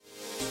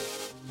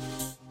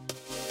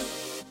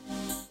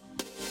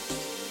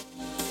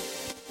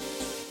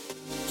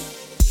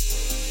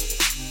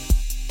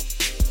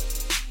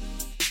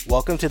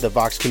Welcome to the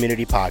Vox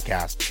Community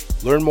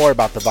Podcast. Learn more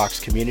about the Vox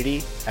community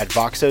at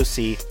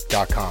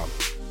voxoc.com.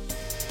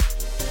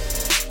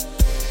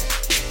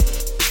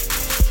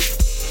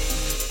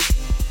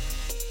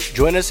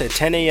 Join us at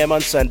 10 a.m.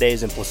 on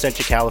Sundays in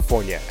Placentia,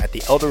 California at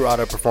the El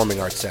Dorado Performing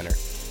Arts Center.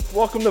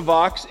 Welcome to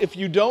Vox. If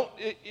you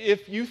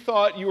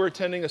thought you were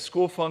attending a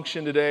school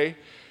function today,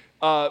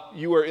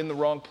 you are in the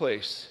wrong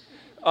place.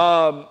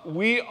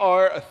 We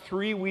are a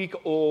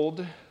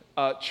 3-week-old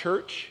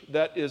church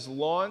that is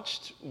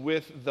launched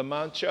with the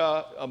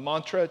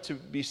mantra to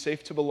be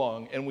safe to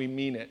belong, and we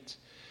mean it.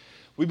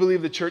 We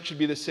believe the church should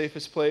be the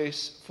safest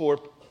place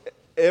for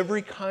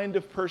every kind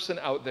of person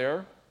out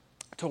there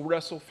to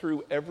wrestle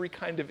through every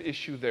kind of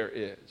issue there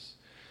is.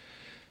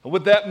 And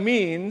what that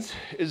means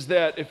is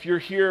that if you're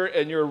here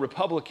and you're a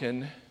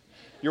Republican,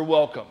 you're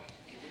welcome.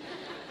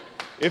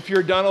 If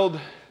you're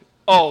Tony.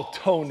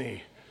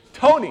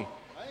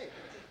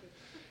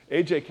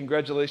 AJ,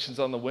 congratulations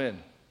on the win.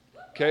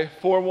 Okay,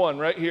 4-1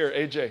 right here,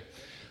 AJ.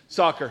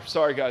 Soccer,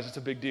 sorry guys, it's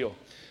a big deal.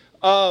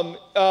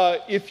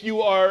 If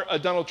you are a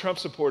Donald Trump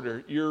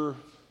supporter, you're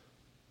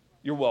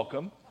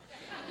welcome.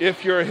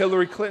 If you're a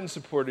Hillary Clinton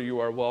supporter,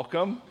 you are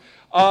welcome.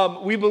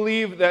 We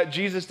believe that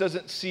Jesus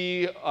doesn't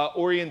see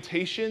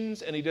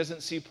orientations and he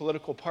doesn't see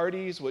political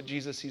parties. What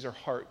Jesus sees are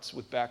hearts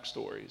with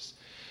backstories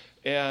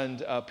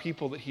and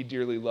people that he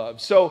dearly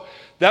loves. So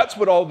that's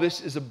what all this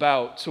is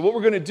about. So what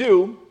we're going to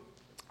do,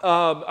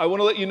 I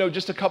want to let you know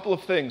just a couple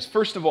of things.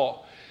 First of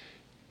all,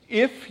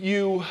 if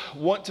you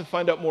want to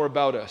find out more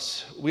about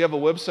us, we have a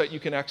website you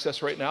can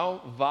access right now,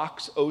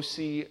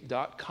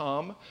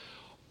 voxoc.com.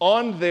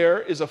 On there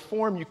is a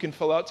form you can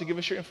fill out to give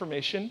us your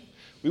information.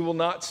 We will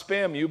not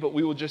spam you, but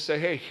we will just say,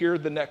 hey, here are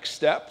the next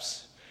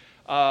steps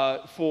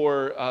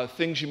for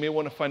things you may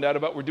want to find out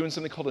about. We're doing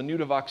something called a New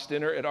to Vox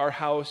dinner at our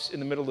house in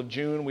the middle of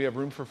June. We have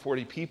room for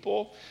 40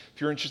 people. If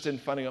you're interested in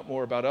finding out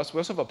more about us. We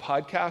also have a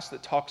podcast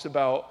that talks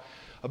about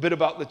a bit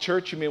about the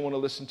church you may want to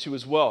listen to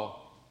as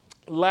well.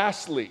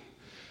 Lastly,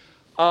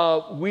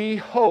 we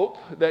hope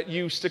that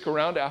you stick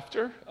around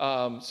after.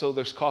 So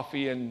there's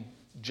coffee and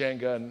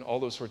Jenga and all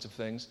those sorts of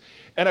things.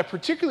 And I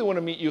particularly want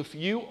to meet you if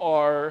you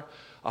are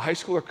a high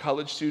school or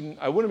college student.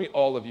 I want to meet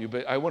all of you,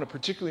 but I want to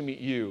particularly meet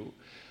you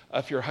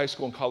if you're a high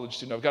school and college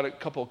student. I've got a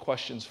couple of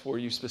questions for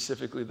you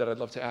specifically that I'd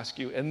love to ask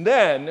you. And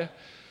then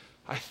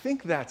I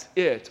think that's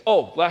it.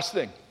 Oh, last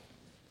thing.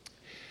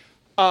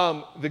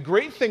 The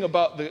great thing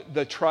about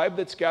the tribe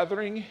that's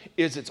gathering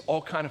is it's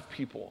all kind of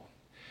people.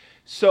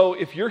 So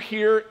if you're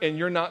here and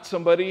you're not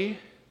somebody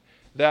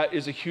that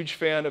is a huge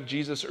fan of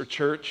Jesus or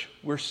church,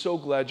 we're so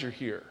glad you're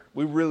here.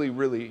 We really,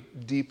 really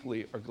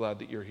deeply are glad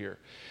that you're here.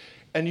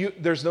 And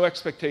there's no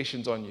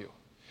expectations on you.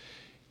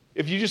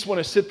 If you just want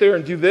to sit there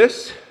and do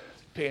this,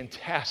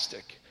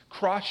 fantastic.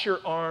 Cross your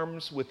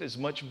arms with as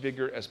much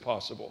vigor as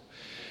possible.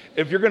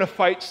 If you're going to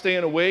fight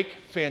staying awake,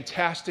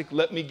 fantastic.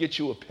 Let me get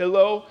you a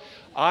pillow.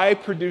 I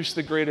produce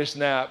the greatest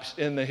naps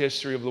in the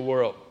history of the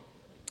world.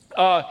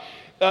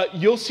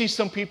 You'll see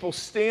some people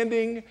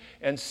standing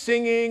and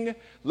singing.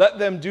 Let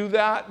them do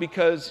that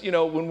because,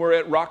 when we're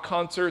at rock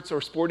concerts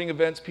or sporting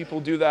events, people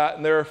do that.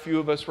 And there are a few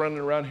of us running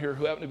around here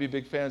who happen to be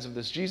big fans of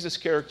this Jesus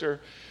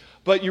character.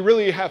 But you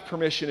really have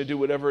permission to do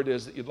whatever it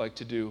is that you'd like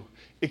to do,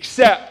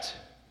 except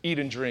eat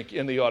and drink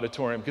in the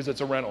auditorium because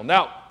it's a rental.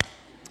 Now,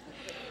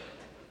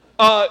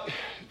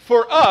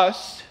 for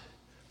us,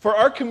 for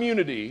our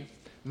community,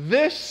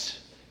 this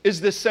is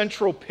the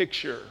central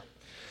picture.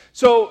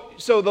 So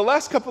the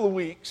last couple of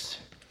weeks,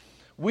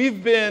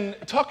 we've been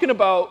talking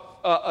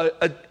about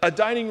a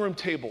dining room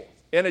table.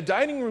 And a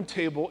dining room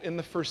table in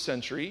the first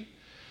century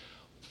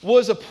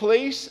was a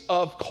place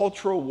of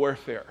cultural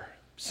warfare,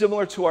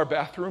 similar to our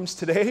bathrooms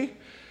today,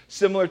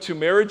 similar to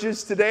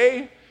marriages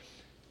today.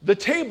 The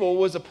table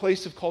was a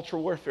place of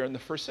cultural warfare in the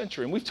first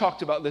century. And we've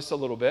talked about this a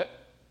little bit.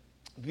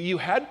 You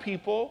had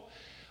people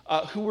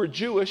who were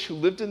Jewish, who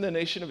lived in the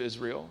nation of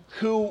Israel,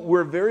 who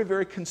were very,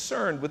 very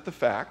concerned with the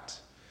fact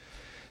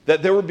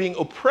that they were being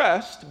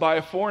oppressed by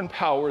a foreign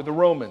power, the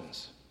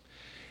Romans.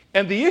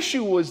 And the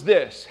issue was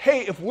this: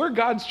 hey, if we're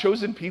God's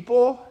chosen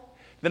people,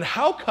 then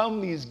how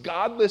come these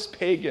godless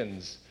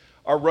pagans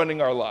are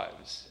running our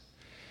lives?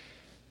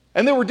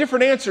 And there were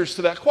different answers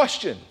to that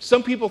question.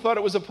 Some people thought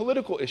it was a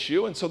political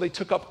issue, and so they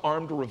took up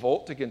armed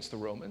revolt against the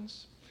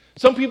Romans.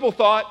 Some people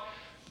thought,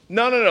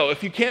 no,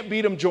 if you can't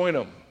beat them, join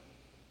them.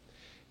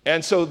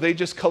 And so they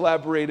just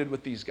collaborated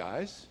with these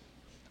guys.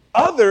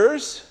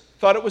 Others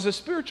thought it was a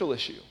spiritual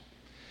issue.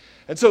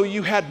 And so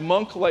you had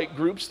monk-like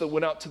groups that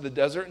went out to the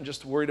desert and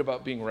just worried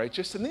about being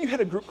righteous. And then you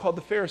had a group called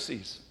the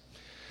Pharisees.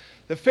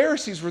 The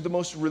Pharisees were the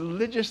most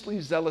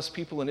religiously zealous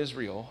people in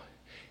Israel.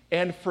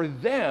 And for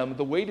them,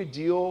 the way to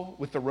deal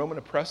with the Roman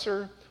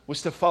oppressor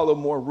was to follow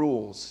more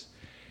rules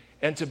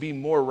and to be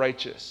more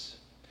righteous.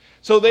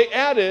 So they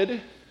added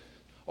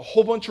a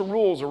whole bunch of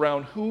rules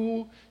around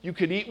who you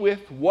could eat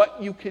with,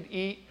 what you could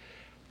eat,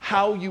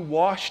 how you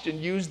washed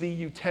and used the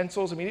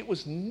utensils. I mean, it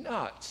was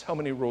nuts how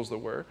many rules there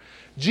were.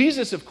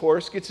 Jesus, of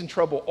course, gets in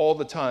trouble all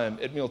the time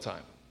at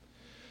mealtime.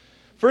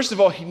 First of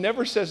all, he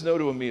never says no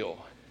to a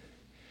meal.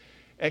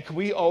 And can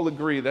we all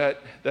agree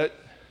that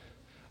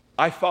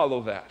I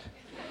follow that?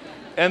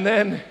 And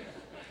then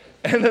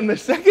the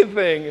second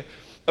thing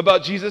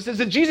about Jesus is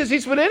that Jesus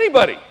eats with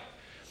anybody.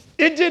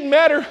 It didn't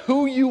matter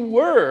who you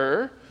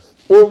were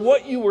or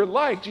what you were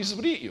like, Jesus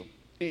would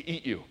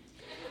eat you.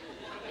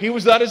 He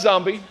was not a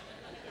zombie.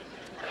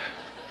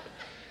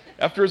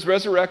 After his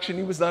resurrection,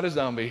 he was not a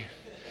zombie.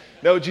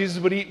 No,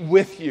 Jesus would eat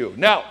with you.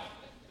 Now,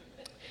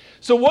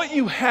 so what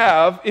you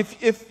have,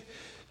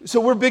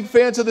 so we're big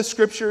fans of the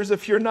scriptures.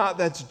 If you're not,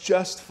 that's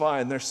just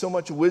fine. There's so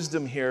much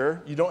wisdom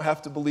here. You don't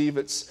have to believe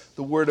it's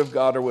the word of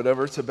God or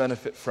whatever to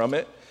benefit from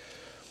it.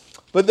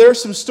 But there are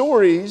some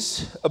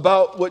stories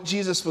about what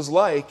Jesus was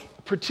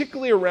like,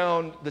 particularly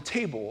around the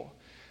table,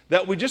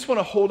 that we just want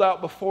to hold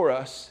out before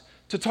us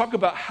to talk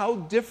about how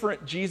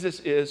different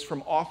Jesus is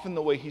from often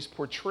the way he's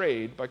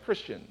portrayed by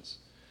Christians.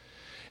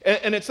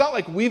 And it's not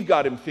like we've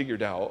got him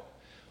figured out,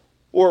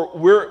 or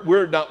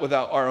we're not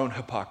without our own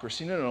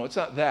hypocrisy. No, it's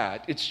not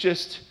that. It's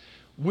just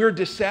we're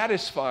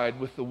dissatisfied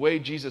with the way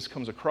Jesus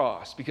comes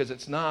across because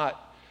it's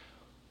not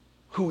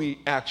who he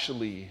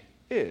actually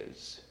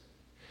is.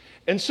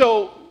 And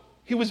so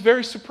he was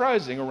very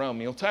surprising around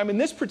mealtime. In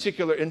this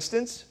particular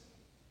instance,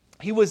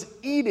 he was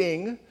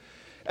eating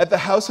at the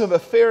house of a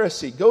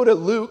Pharisee. Go to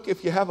Luke,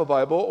 if you have a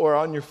Bible, or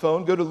on your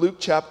phone. Go to Luke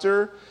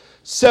chapter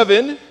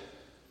 7,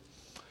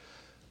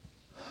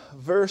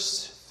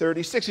 verse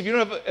 36. If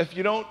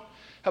you don't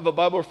have a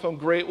Bible or phone,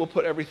 great. We'll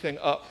put everything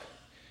up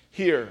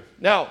here.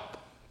 Now,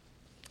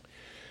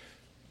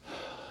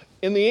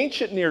 in the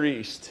ancient Near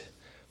East,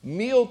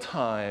 meal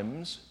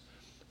times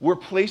were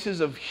places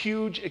of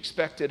huge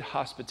expected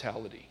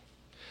hospitality.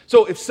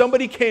 So if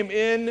somebody came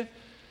in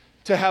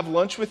to have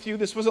lunch with you,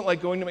 this wasn't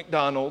like going to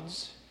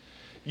McDonald's.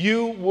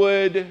 You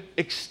would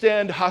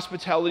extend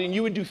hospitality, and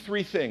you would do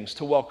three things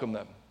to welcome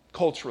them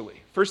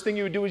culturally. First thing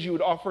you would do is you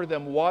would offer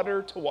them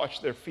water to wash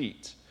their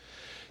feet.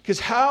 Because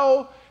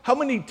how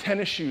many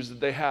tennis shoes did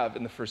they have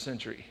in the first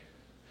century?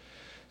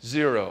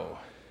 0.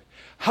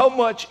 How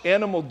much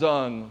animal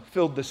dung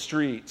filled the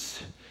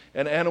streets,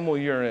 and animal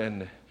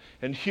urine,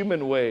 and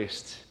human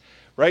waste,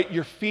 right?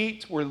 Your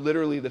feet were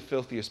literally the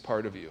filthiest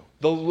part of you.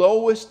 The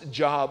lowest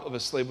job of a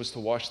slave was to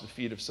wash the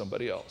feet of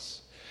somebody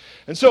else.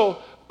 And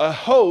so a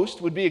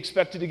host would be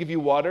expected to give you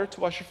water to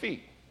wash your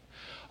feet.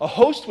 A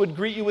host would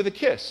greet you with a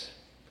kiss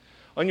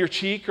on your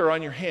cheek or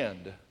on your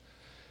hand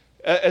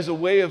as a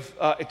way of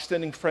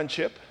extending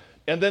friendship.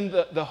 And then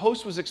the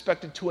host was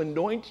expected to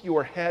anoint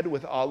your head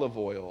with olive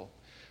oil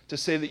to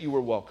say that you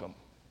were welcome.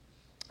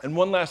 And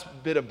one last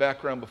bit of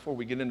background before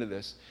we get into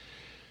this.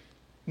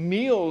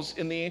 Meals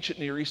in the ancient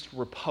Near East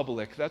were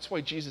public. That's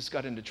why Jesus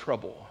got into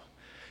trouble.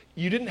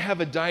 You didn't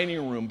have a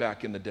dining room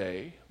back in the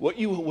day. What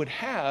you would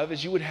have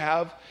is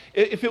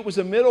if it was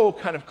a middle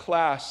kind of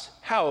class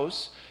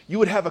house, you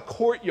would have a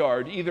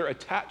courtyard either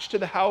attached to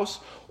the house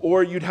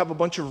or you'd have a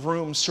bunch of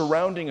rooms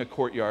surrounding a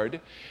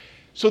courtyard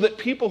so that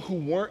people who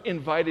weren't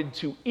invited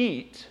to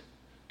eat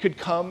could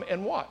come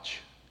and watch.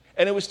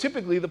 And it was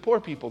typically the poor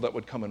people that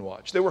would come and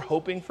watch. They were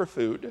hoping for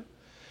food.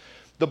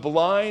 The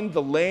blind,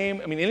 the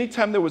lame,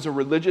 anytime there was a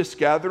religious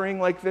gathering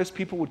like this,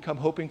 people would come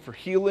hoping for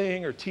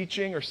healing or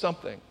teaching or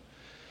something.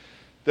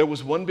 There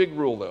was one big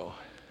rule, though.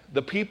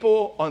 The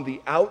people on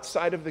the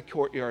outside of the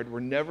courtyard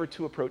were never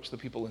to approach the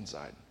people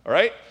inside, all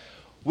right?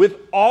 With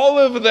all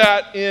of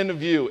that in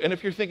view, and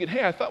if you're thinking,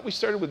 hey, I thought we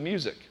started with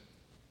music.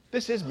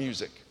 This is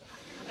music.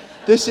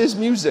 This is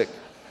music.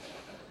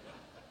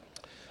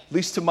 At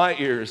least to my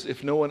ears,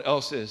 if no one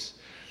else is.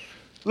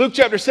 Luke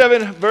chapter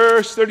 7,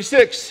 verse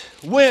 36.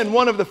 When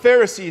one of the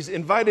Pharisees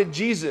invited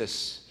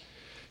Jesus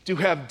to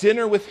have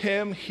dinner with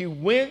him, he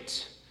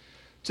went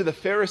to the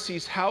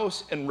Pharisee's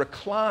house and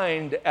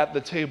reclined at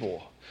the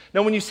table.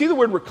 Now, when you see the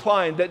word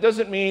reclined, that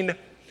doesn't mean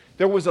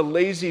there was a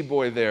lazy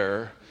boy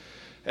there,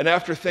 and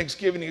after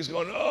Thanksgiving he's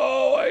going,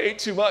 oh, I ate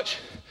too much.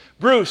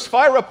 Bruce,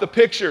 fire up the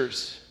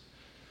pictures.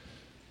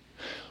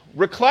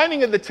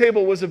 Reclining at the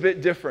table was a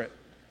bit different.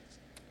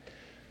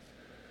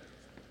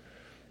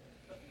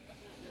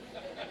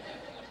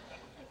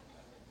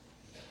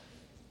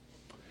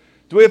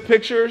 Do we have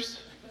pictures?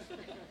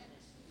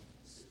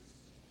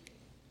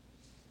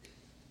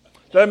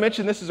 Did I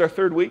mention this is our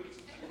third week?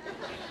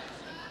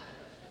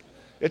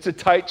 It's a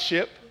tight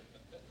ship.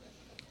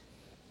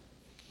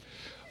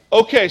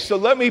 Okay, so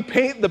let me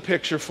paint the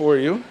picture for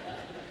you.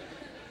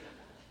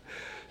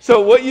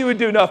 So what you would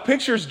do, now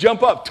pictures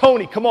jump up.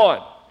 Tony, come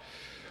on.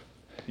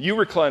 You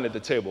recline at the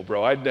table,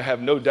 bro. I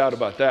have no doubt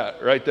about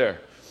that right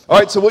there. All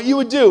right, so what you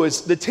would do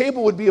is the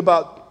table would be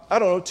about,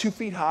 2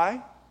 feet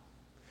high.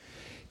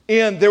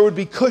 And there would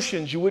be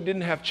cushions. You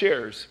didn't have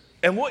chairs.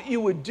 And what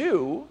you would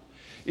do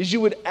is you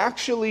would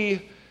actually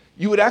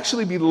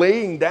be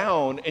laying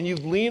down and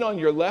you'd lean on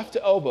your left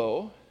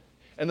elbow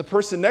and the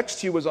person next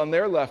to you was on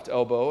their left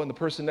elbow and the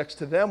person next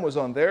to them was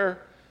on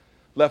their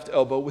left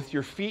elbow with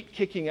your feet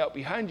kicking out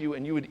behind you,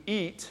 and you would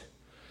eat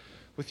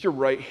with your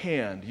right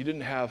hand. You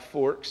didn't have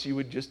forks. You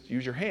would just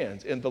use your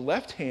hands. And the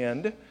left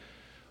hand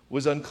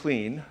was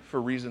unclean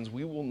for reasons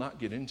we will not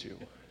get into.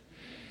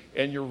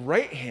 and your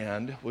right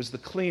hand was the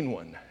clean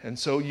one. And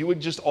so you would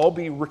just all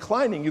be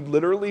reclining. You'd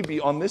literally be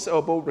on this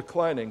elbow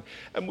reclining.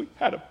 And we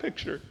had a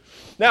picture.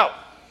 Now,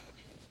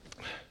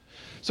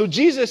 so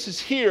Jesus is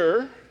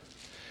here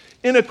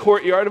in a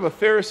courtyard of a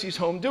Pharisee's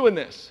home doing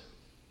this.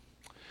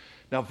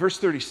 Now, verse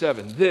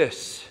 37,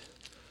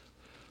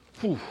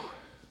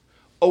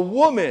 a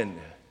woman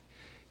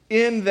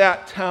in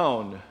that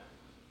town.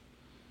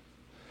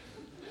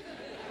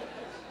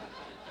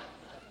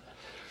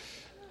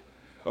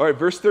 All right,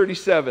 verse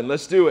 37,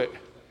 let's do it.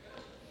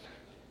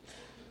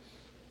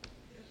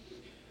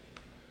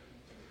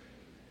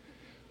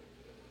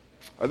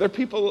 Are there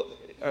people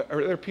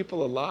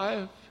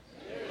alive?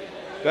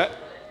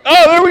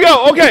 Oh, there we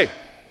go. Okay.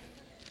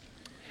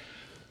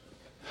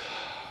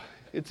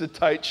 It's a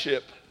tight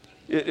ship.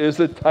 It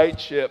is a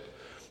tight ship.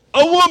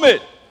 A woman.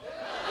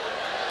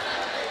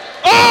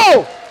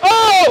 Oh!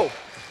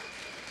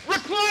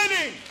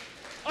 Reclining.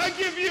 I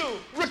give you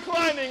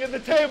reclining at the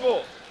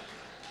table.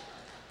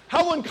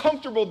 How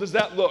uncomfortable does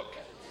that look?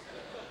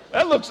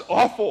 That looks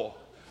awful. All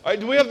right,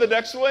 do we have the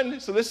next one?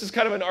 So this is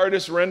kind of an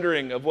artist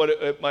rendering of what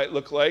it might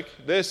look like.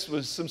 This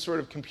was some sort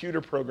of computer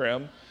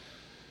program.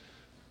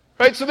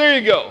 All right, so there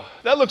you go.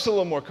 That looks a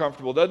little more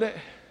comfortable, doesn't it?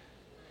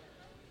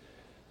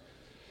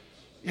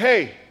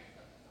 Hey,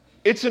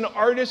 it's an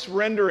artist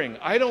rendering.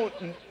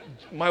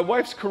 My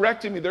wife's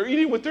correcting me. They're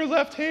eating with their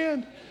left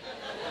hand.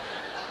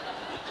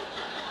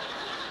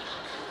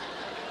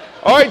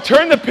 All right,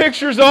 turn the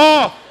pictures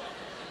off.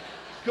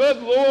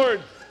 Good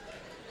Lord.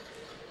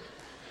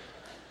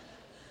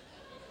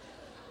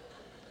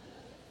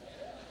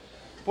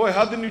 Boy,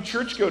 how'd the new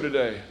church go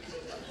today?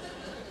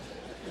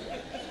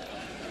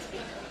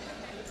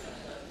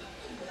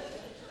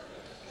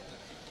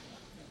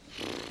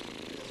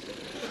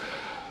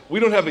 We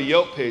don't have a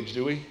Yelp page,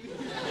 do we?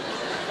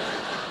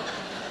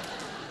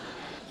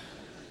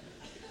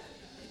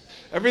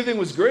 Everything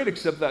was great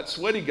except that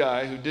sweaty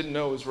guy who didn't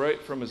know his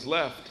right from his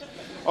left.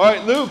 All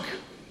right, Luke.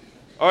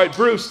 All right,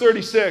 Bruce,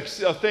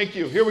 36. Oh, thank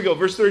you. Here we go,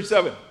 verse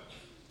 37.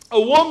 A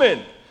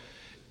woman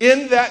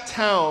in that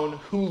town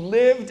who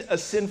lived a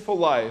sinful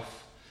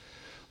life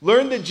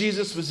learned that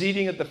Jesus was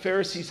eating at the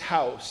Pharisee's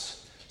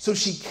house. So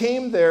she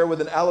came there with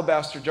an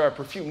alabaster jar of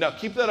perfume. Now,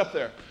 keep that up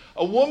there.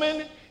 A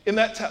woman in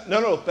that town.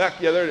 No, back.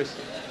 Yeah, there it is.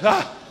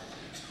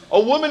 A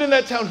woman in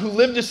that town who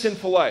lived a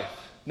sinful life.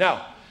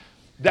 Now,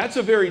 that's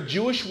a very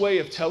Jewish way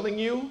of telling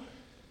you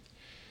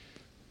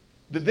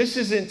that this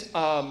isn't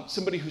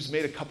somebody who's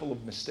made a couple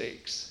of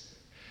mistakes.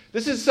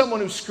 This is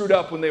someone who screwed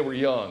up when they were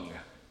young.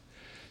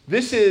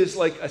 This is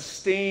like a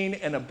stain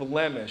and a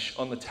blemish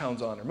on the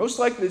town's honor. Most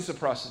likely it's a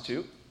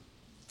prostitute.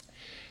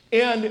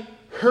 And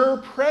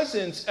her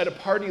presence at a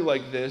party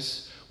like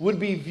this would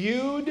be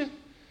viewed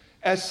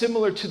as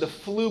similar to the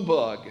flu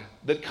bug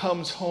that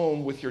comes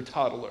home with your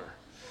toddler.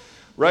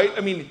 Right?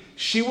 I mean,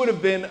 she would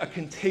have been a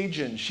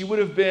contagion. She would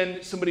have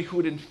been somebody who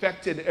had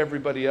infected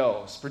everybody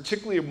else,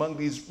 particularly among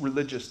these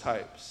religious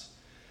types.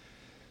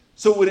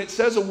 So when it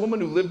says a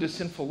woman who lived a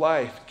sinful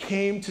life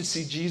came to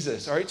see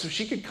Jesus, all right, so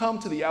she could come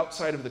to the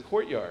outside of the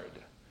courtyard.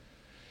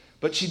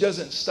 But she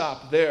doesn't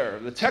stop there.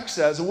 The text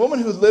says, a woman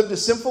who lived a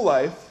sinful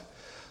life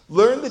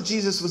learned that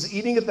Jesus was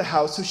eating at the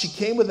house, so she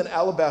came with an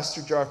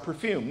alabaster jar of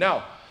perfume.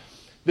 Now,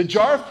 the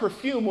jar of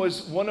perfume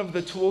was one of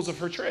the tools of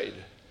her trade.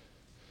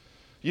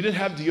 You didn't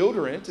have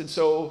deodorant, and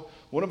so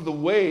one of the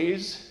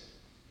ways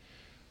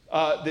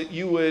that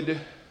you would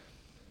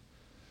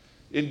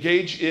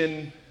engage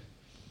in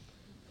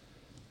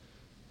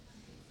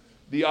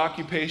the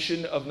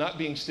occupation of not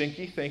being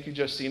stinky, thank you,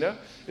 Justina,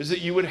 is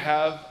that you would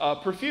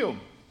have perfume.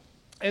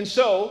 And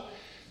so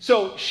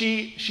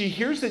she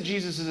hears that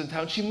Jesus is in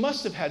town. She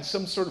must have had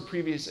some sort of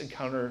previous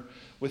encounter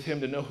with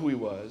him to know who he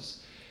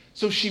was.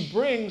 So she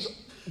brings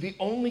the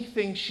only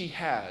thing she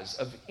has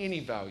of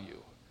any value,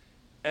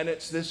 and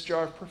it's this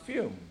jar of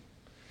perfume.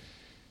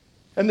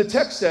 And the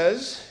text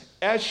says,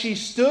 as she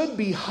stood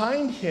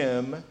behind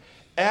him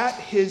at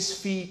his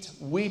feet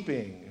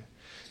weeping,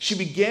 she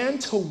began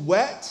to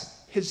wet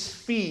his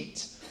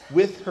feet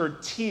with her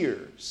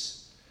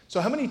tears.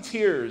 So how many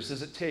tears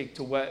does it take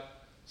to wet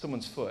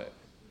someone's foot?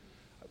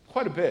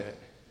 Quite a bit.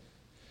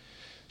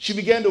 She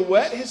began to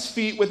wet his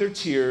feet with her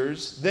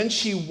tears. Then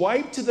she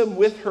wiped them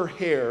with her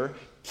hair,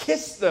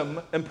 kissed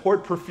them, and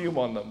poured perfume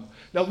on them.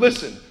 Now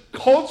listen,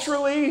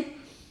 culturally,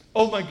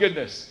 oh my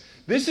goodness,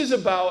 this is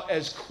about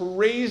as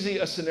crazy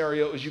a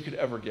scenario as you could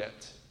ever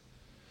get.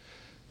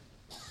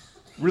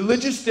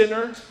 Religious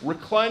dinner,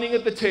 reclining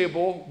at the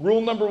table,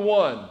 rule number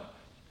one,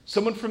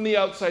 someone from the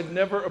outside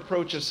never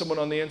approaches someone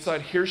on the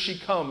inside. Here she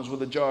comes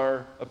with a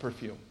jar of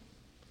perfume.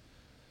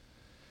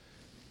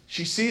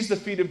 She sees the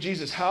feet of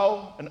Jesus.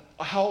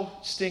 How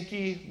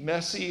stinky,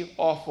 messy,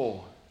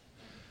 awful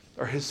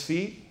are his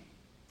feet.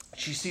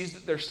 She sees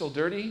that they're still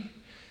dirty.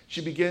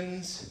 She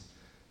begins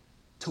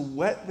to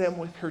wet them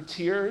with her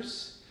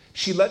tears.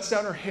 She lets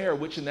down her hair,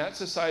 which in that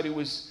society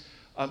was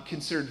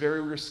considered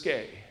very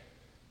risque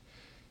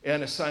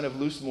and a sign of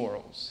loose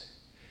morals.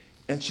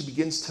 And she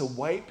begins to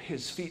wipe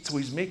his feet. So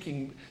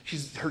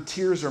her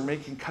tears are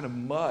making kind of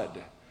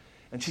mud.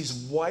 and she's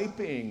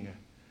wiping,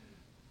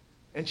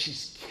 and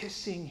she's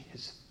kissing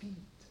his feet.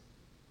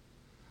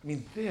 I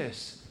mean,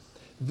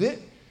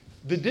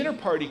 the dinner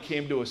party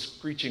came to a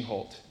screeching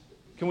halt.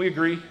 Can we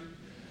agree?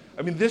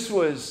 I mean, this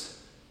was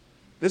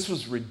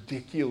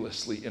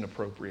ridiculously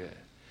inappropriate.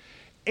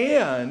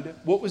 And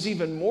what was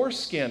even more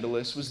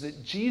scandalous was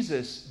that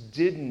Jesus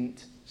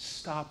didn't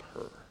stop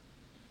her.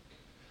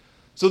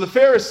 So the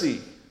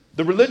Pharisee,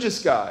 the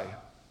religious guy,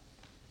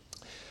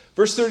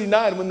 verse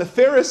 39, when the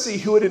Pharisee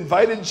who had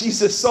invited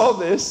Jesus saw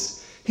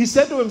this, he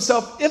said to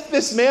himself, if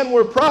this man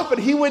were a prophet,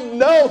 he would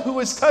know who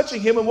is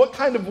touching him and what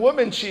kind of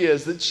woman she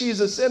is, that she's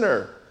a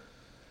sinner.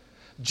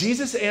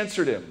 Jesus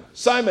answered him,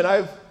 Simon, I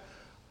have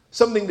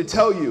something to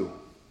tell you.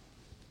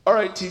 All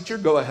right, teacher,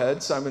 go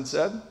ahead, Simon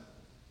said.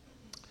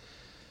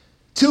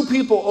 2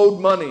 people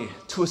owed money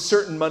to a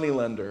certain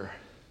moneylender.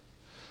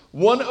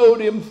 One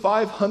owed him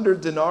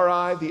 500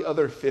 denarii, the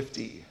other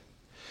 50.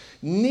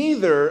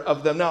 Neither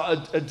of them,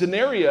 now a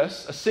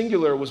denarius, a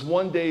singular, was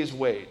 1 day's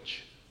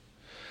wage.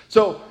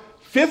 So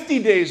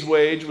 50 days'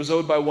 wage was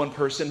owed by one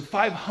person,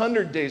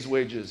 500 days'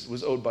 wages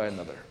was owed by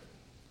another.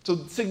 So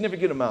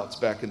significant amounts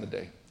back in the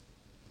day.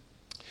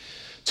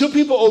 2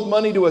 people owed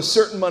money to a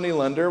certain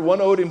moneylender.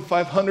 One owed him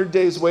 500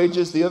 days'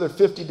 wages, the other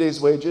 50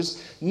 days'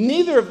 wages.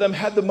 Neither of them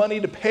had the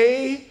money to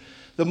pay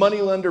the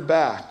moneylender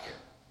back.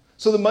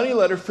 So the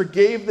moneylender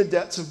forgave the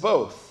debts of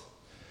both.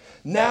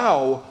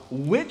 Now,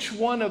 which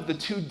one of the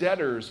 2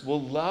 debtors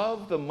will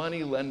love the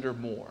moneylender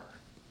more?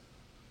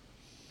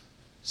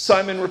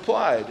 Simon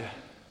replied,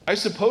 I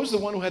suppose the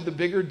one who had the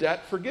bigger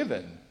debt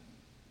forgiven.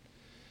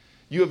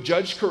 You have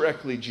judged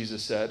correctly,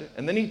 Jesus said.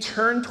 And then he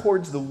turned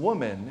towards the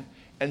woman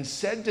and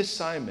said to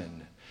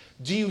Simon,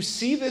 do you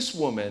see this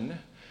woman?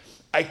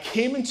 I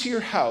came into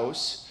your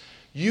house.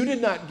 You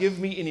did not give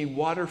me any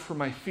water for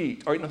my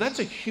feet. All right, now that's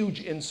a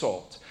huge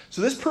insult.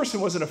 So this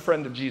person wasn't a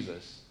friend of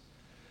Jesus.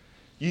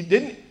 You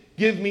didn't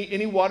give me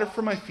any water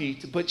for my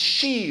feet, but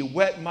she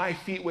wet my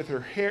feet with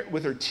her hair,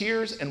 with her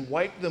tears, and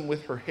wiped them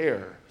with her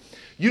hair.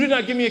 You did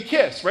not give me a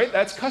kiss, right?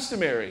 That's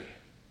customary.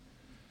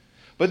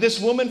 But this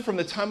woman, from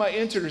the time I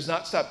entered, has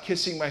not stopped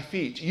kissing my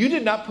feet. You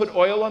did not put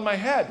oil on my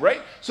head,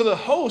 right? So the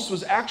host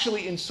was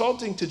actually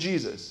insulting to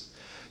Jesus.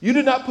 You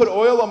did not put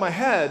oil on my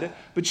head,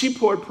 but she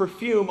poured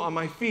perfume on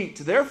my feet.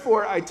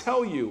 Therefore, I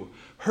tell you,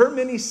 her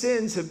many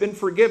sins have been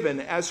forgiven,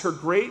 as her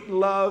great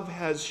love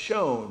has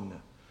shown.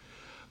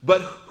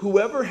 But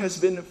whoever has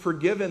been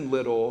forgiven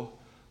little,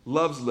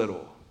 loves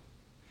little.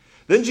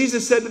 Then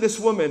Jesus said to this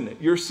woman,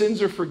 your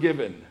sins are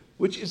forgiven,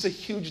 which is a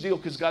huge deal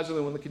because God's the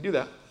only one that can do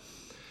that.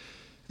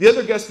 The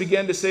other guests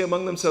began to say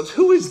among themselves,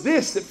 who is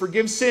this that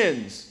forgives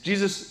sins?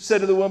 Jesus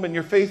said to the woman,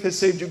 your faith has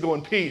saved you, go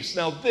in peace.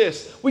 Now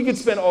this, we could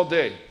spend all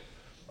day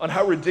on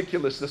how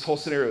ridiculous this whole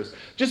scenario is.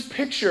 Just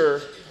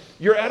picture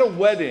you're at a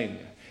wedding,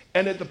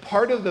 and at the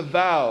part of the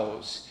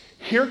vows,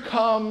 here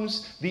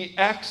comes the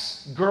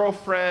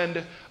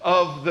ex-girlfriend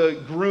of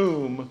the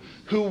groom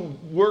who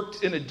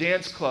worked in a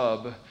dance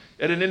club,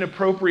 at an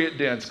inappropriate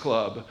dance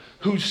club,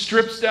 who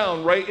strips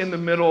down right in the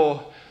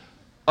middle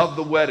of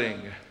the wedding.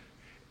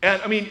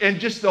 And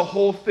just the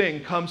whole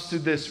thing comes to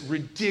this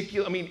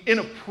ridiculous,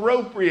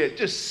 inappropriate,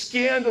 just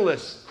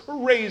scandalous,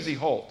 crazy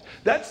halt.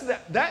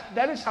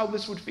 That is how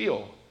this would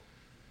feel.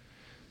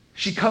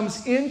 She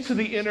comes into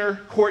the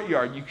inner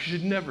courtyard. You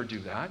should never do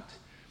that.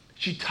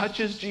 She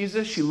touches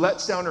Jesus. She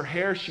lets down her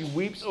hair. She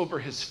weeps over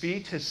his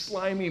feet, his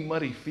slimy,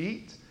 muddy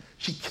feet.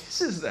 She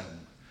kisses them.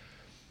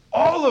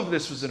 All of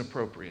this was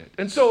inappropriate.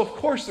 And so, of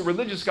course,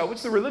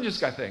 what's the religious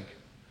guy think?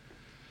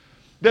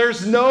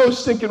 There's no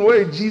stinking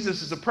way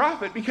Jesus is a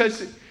prophet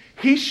because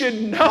he should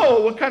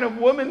know what kind of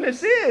woman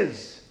this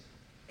is.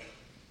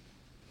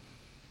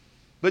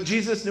 But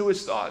Jesus knew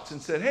his thoughts and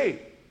said,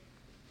 hey,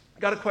 I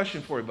got a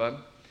question for you, bud.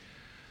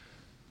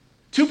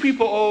 2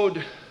 people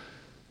owed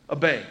a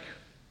bank.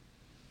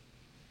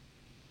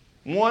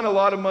 One a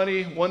lot of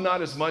money, one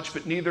not as much,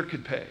 but neither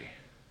could pay.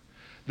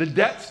 The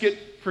debts get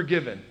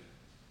forgiven.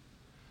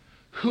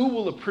 Who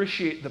will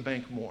appreciate the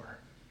bank more?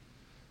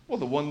 Well,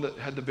 the one that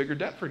had the bigger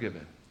debt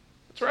forgiven.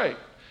 That's right.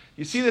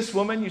 You see this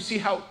woman, you see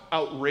how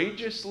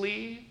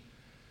outrageously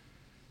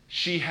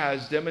she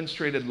has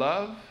demonstrated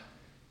love?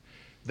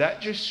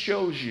 That just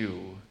shows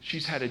you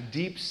she's had a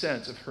deep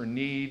sense of her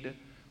need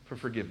for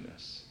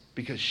forgiveness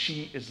because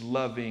she is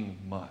loving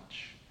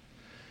much.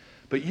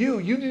 But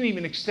you didn't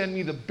even extend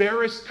me the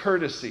barest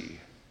courtesy.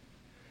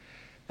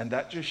 And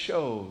that just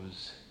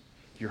shows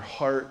your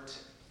heart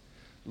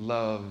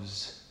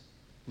loves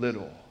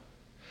little.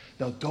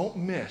 Now, don't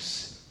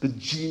miss the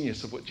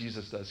genius of what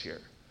Jesus does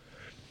here.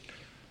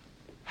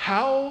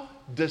 How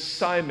does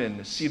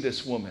Simon see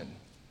this woman?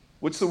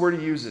 What's the word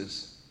he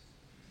uses?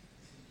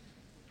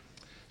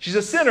 She's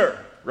a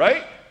sinner,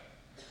 right?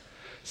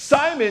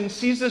 Simon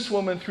sees this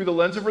woman through the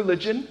lens of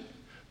religion,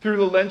 through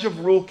the lens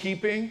of rule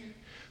keeping,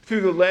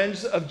 through the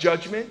lens of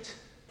judgment.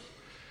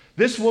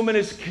 This woman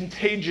is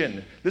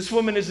contagion. This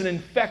woman is an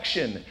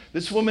infection.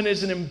 This woman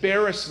is an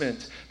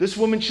embarrassment. This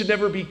woman should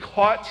never be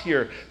caught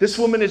here. This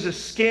woman is a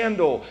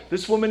scandal.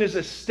 This woman is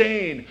a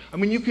stain. I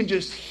mean, you can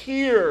just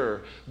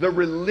hear the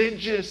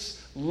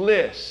religious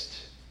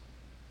list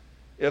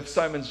of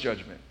Simon's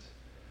judgment.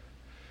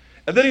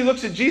 And then he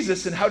looks at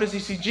Jesus, and how does he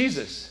see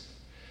Jesus?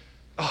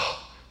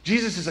 Oh,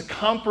 Jesus is a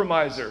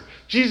compromiser.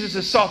 Jesus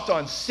is soft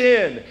on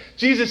sin.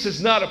 Jesus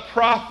is not a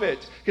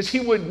prophet, because he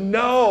would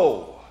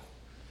know.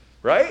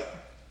 Right?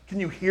 Can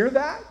you hear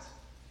that?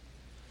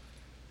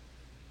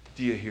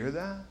 Do you hear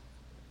that?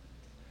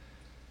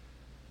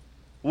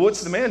 Well,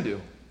 what's the man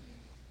do?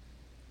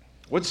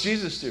 What's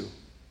Jesus do?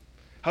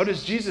 How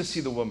does Jesus see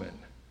the woman?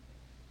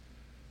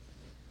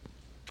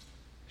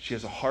 She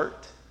has a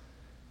heart.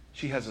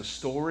 She has a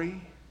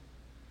story.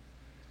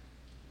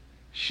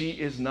 She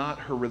is not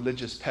her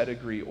religious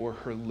pedigree or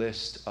her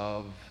list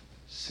of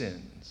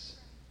sins.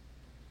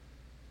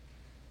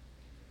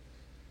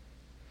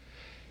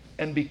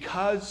 And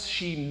because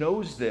she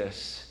knows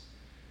this,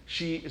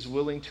 she is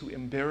willing to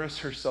embarrass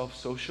herself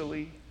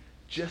socially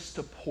just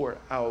to pour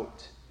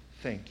out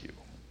thank you.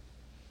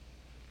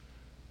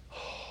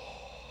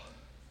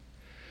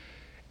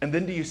 And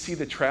then do you see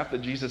the trap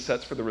that Jesus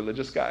sets for the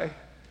religious guy?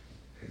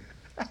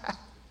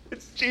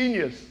 It's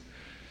genius.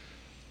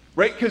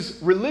 Right?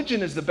 Because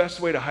religion is the best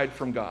way to hide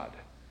from God.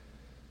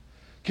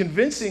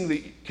 Convincing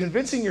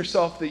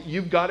yourself that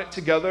you've got it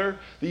together,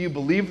 that you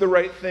believe the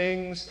right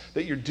things,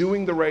 that you're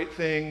doing the right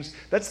things,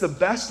 that's the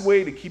best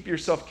way to keep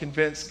yourself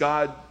convinced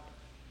God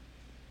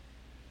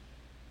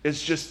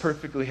is just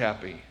perfectly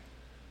happy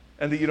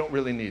and that you don't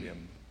really need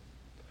him.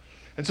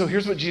 And so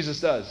here's what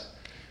Jesus does.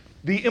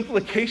 The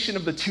implication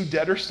of the two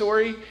debtor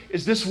story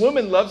is this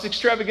woman loves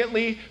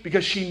extravagantly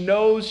because she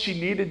knows she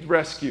needed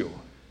rescue.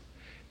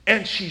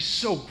 And she's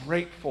so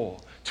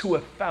grateful to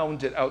have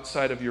found it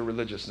outside of your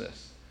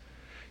religiousness.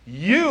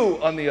 You,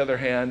 on the other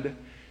hand,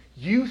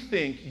 you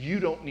think you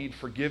don't need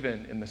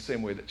forgiven in the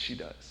same way that she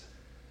does.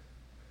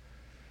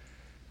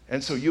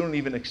 And so you don't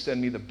even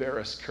extend me the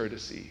barest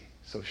courtesy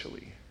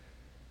socially.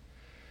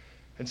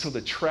 And so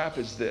the trap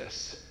is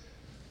this.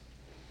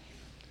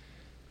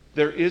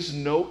 There is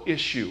no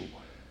issue.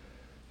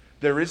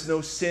 There is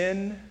no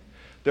sin.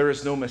 There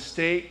is no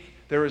mistake.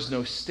 There is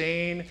no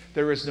stain.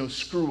 There is no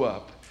screw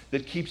up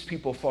that keeps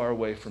people far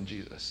away from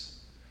Jesus.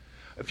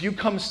 If you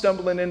come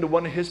stumbling into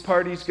one of his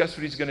parties, guess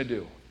what he's going to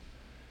do?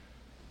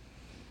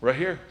 Right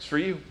here, it's for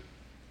you.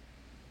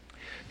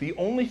 The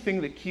only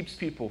thing that keeps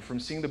people from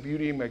seeing the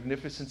beauty and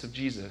magnificence of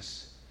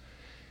Jesus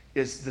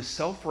is the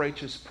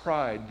self-righteous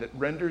pride that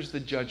renders the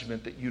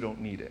judgment that you don't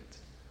need it.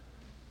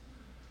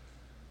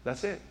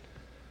 That's it.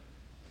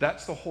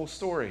 That's the whole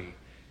story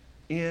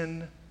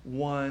in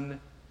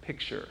one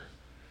picture.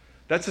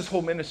 That's his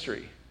whole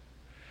ministry.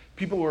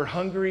 People who are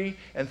hungry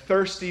and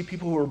thirsty,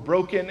 people who are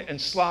broken and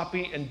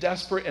sloppy and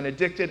desperate and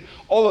addicted,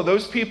 all of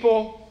those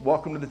people,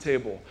 welcome to the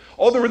table.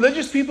 All the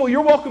religious people,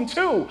 you're welcome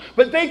too.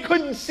 But they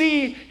couldn't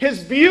see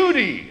his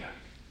beauty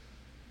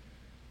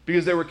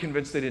because they were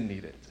convinced they didn't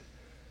need it.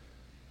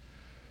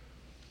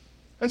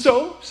 And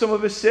so some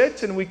of us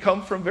sit and we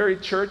come from very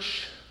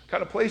church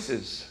kind of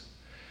places.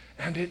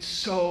 And it's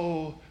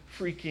so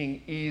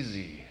freaking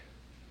easy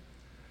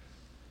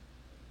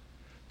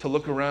to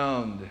look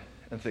around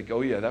and think,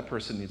 oh yeah, that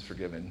person needs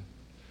forgiven.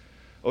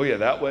 Oh yeah,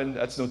 that one,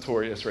 that's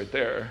notorious right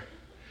there.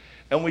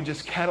 And we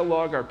just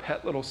catalog our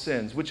pet little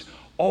sins, which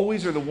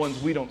always are the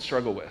ones we don't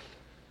struggle with.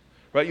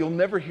 Right? You'll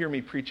never hear me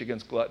preach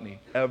against gluttony,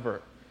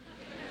 ever.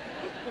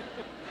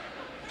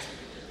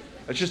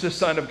 It's just a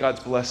sign of God's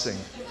blessing.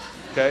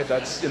 Okay?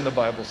 That's in the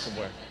Bible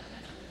somewhere.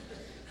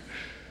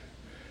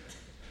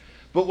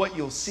 But what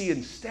you'll see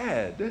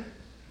instead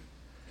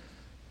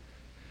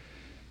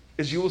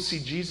is you will see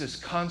Jesus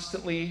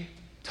constantly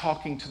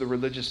talking to the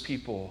religious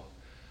people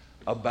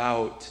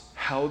about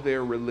how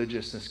their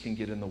religiousness can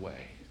get in the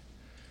way.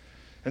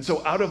 And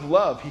so out of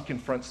love, he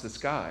confronts this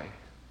guy.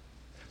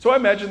 So I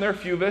imagine there are a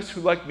few of us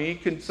who, like me,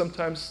 can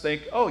sometimes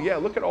think, oh yeah,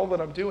 look at all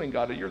that I'm doing,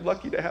 God. You're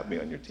lucky to have me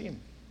on your team.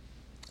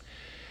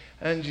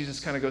 And Jesus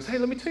kind of goes, hey,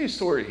 let me tell you a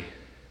story.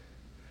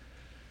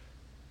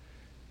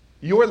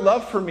 Your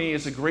love for me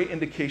is a great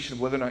indication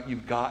of whether or not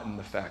you've gotten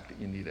the fact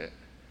that you need it.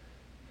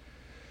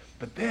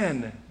 But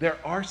then there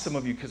are some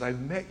of you, because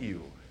I've met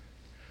you,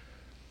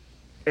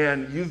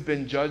 and you've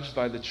been judged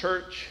by the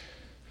church,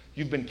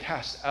 you've been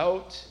cast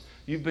out,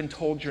 you've been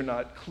told you're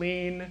not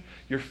clean,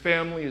 your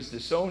family has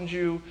disowned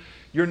you,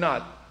 you're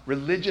not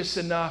religious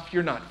enough,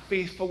 you're not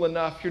faithful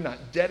enough, you're not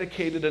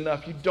dedicated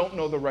enough, you don't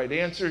know the right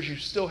answers, you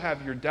still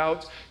have your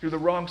doubts, you're the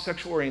wrong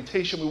sexual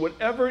orientation,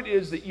 whatever it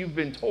is that you've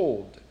been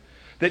told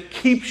that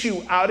keeps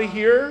you out of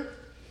here.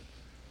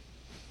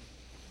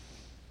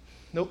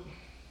 Nope.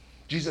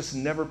 Jesus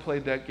never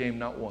played that game,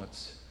 not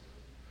once.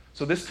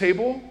 So this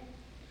table's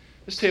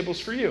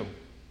for you.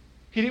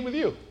 He'd eat with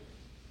you.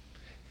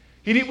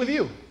 He'd eat with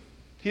you.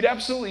 He'd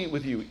absolutely eat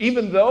with you,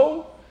 even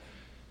though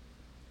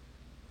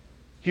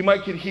he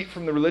might get heat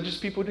from the religious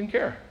people who didn't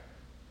care.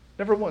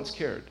 Never once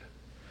cared.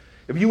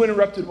 If you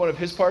interrupted one of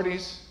his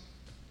parties,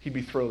 he'd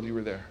be thrilled you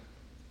were there.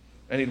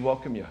 and he'd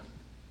welcome you.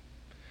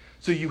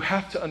 So you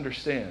have to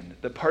understand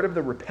that part of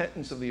the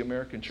repentance of the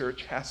American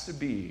church has to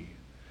be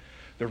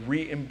the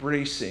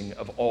re-embracing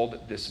of all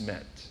that this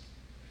meant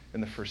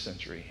in the first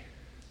century.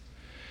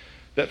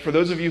 That for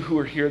those of you who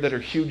are here that are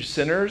huge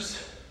sinners,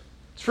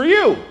 it's for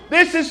you.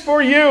 This is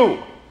for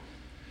you.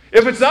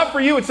 If it's not for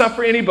you, it's not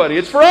for anybody.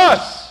 It's for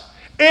us.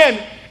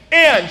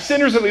 And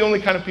sinners are the only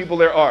kind of people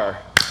there are.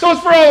 So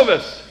it's for all of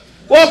us.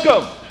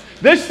 Welcome.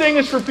 This thing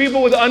is for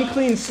people with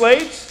unclean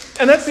slates,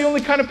 and that's the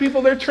only kind of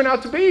people there turn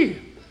out to be.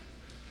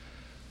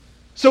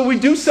 So we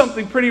do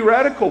something pretty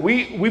radical.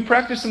 We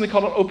practice something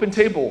called an open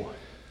table,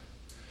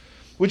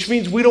 which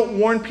means we don't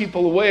warn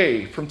people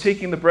away from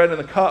taking the bread and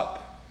the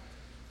cup,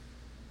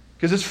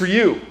 because it's for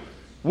you.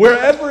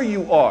 Wherever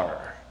you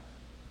are,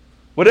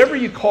 whatever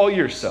you call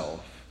yourself,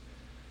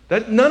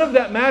 that none of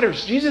that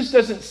matters. Jesus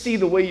doesn't see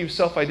the way you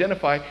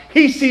self-identify.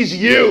 He sees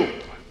you.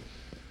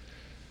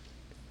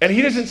 And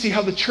he doesn't see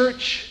how the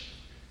church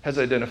has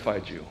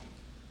identified you.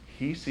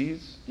 He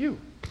sees you.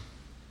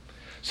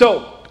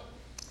 So,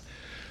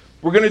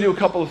 we're going to do a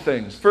couple of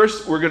things.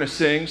 First, we're going to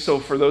sing. So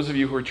for those of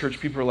you who are church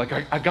people who are like,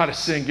 I got to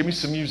sing. Give me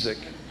some music.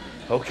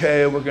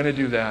 Okay, we're going to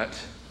do that.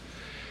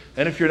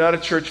 And if you're not a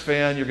church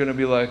fan, you're going to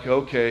be like,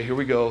 okay, here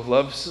we go.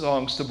 Love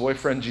songs to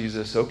boyfriend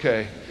Jesus.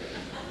 Okay.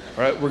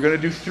 All right, we're going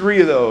to do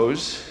 3 of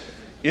those.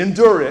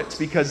 Endure it,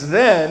 because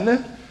then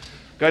a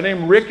guy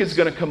named Rick is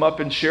going to come up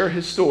and share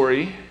his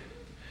story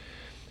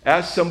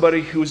as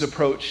somebody who's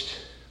approached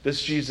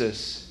this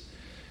Jesus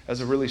as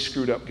a really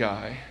screwed up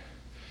guy.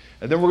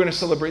 And then we're going to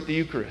celebrate the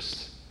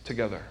Eucharist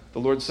together, the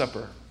Lord's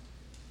Supper.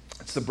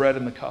 It's the bread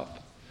and the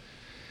cup.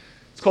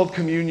 It's called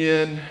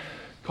communion,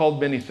 called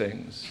many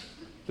things,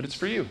 but it's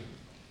for you,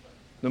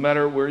 no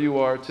matter where you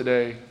are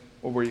today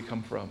or where you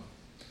come from.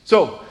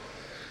 So,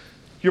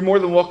 you're more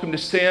than welcome to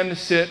stand,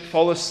 sit,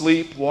 fall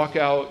asleep, walk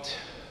out.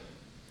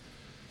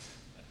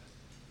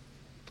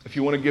 If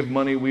you want to give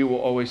money, we will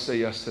always say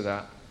yes to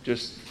that,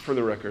 just for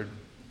the record.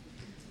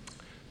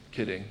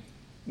 Kidding.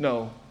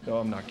 No,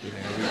 I'm not kidding.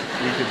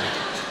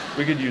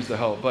 We could use the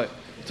help, but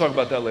we'll talk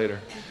about that later.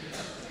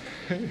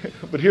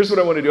 But here's what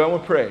I want to do. I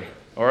want to pray,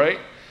 all right?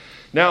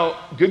 Now,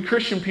 good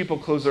Christian people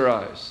close their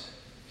eyes.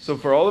 So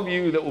for all of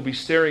you that will be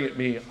staring at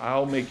me,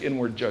 I'll make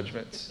inward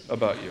judgments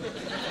about you.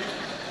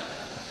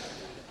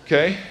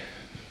 Okay?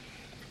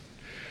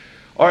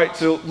 All right,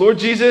 so Lord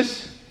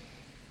Jesus,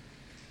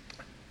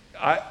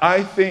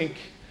 I think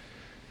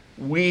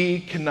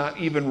we cannot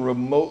even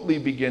remotely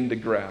begin to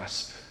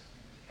grasp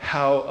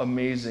how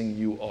amazing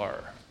you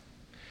are.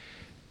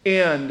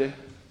 And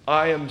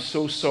I am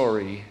so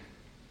sorry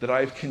that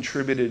I've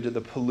contributed to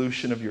the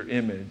pollution of your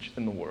image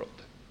in the world.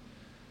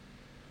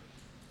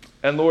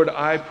 And Lord,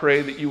 I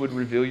pray that you would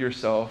reveal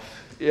yourself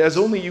as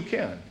only you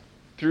can,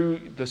 through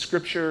the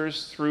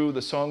scriptures, through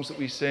the songs that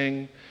we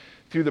sing,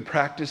 through the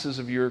practices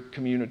of your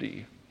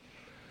community,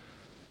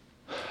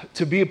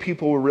 to be a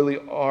people who really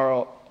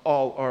are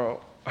all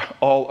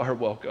are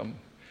welcome.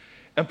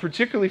 And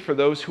particularly for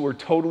those who are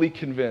totally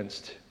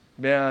convinced,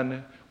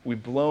 man,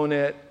 we've blown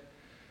it,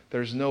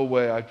 there's no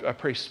way. I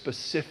pray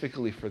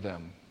specifically for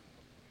them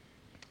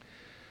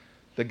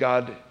that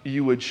God,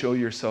 you would show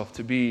yourself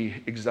to be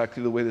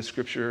exactly the way the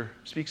scripture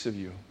speaks of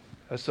you,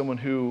 as someone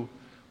who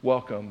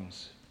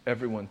welcomes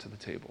everyone to the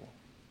table.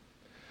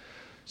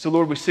 So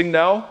Lord, we sing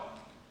now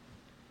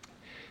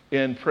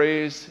in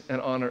praise and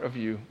honor of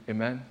you.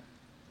 Amen.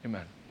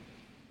 Amen.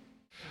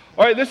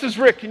 All right, this is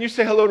Rick. Can you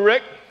say hello to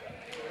Rick?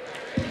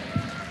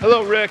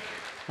 Hello, Rick.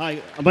 Hi,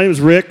 my name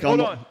is Rick.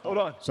 Hold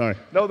on. Sorry.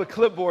 No, the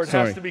clipboard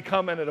has to be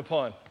commented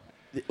upon.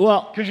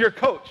 Well, because you're a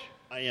coach.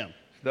 I am.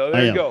 So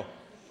there you go.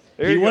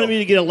 He wanted me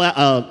to get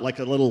like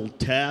a little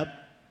tab,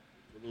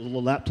 a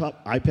little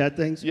laptop, iPad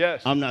things.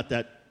 Yes. I'm not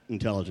that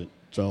intelligent,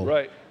 so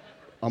right.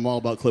 I'm all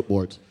about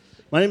clipboards.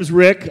 My name is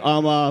Rick.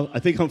 I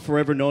think I'm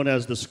forever known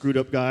as the screwed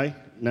up guy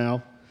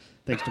now,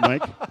 thanks to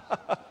Mike.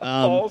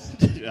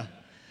 Yeah.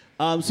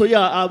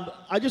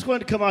 I just wanted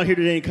to come out here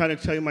today and kind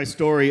of tell you my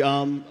story.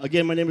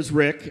 Again, my name is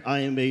Rick. I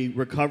am a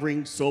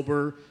recovering,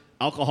 sober,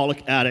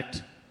 alcoholic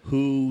addict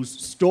whose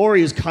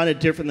story is kind of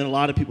different than a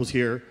lot of people's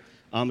here,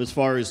 as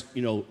far as,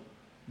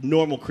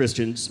 normal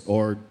Christians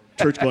or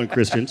church-going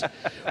Christians,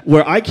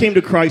 where I came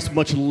to Christ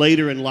much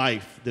later in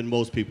life than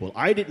most people.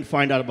 I didn't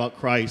find out about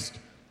Christ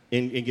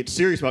and get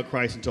serious about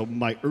Christ until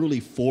my early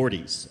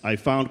 40s. I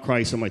found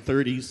Christ in my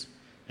 30s,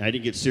 and I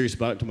didn't get serious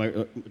about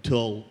it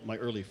until my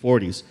early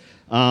 40s.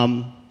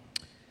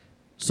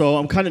 So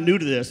I'm kind of new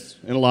to this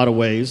in a lot of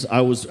ways.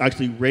 I was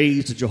actually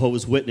raised a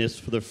Jehovah's Witness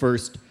for the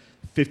first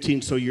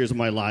 15 so years of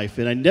my life,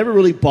 and I never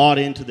really bought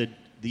into the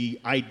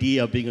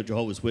idea of being a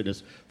Jehovah's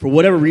Witness. For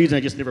whatever reason,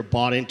 I just never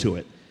bought into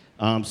it.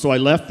 So I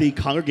left the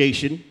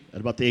congregation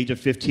at about the age of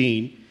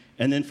 15,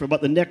 and then for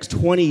about the next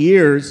 20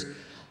 years,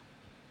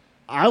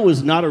 I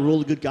was not a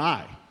really good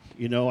guy.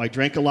 I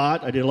drank a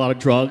lot, I did a lot of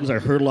drugs, I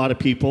hurt a lot of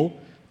people,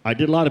 I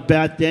did a lot of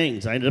bad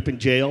things. I ended up in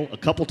jail a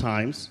couple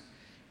times,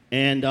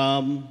 and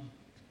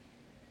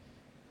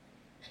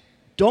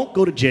don't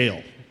go to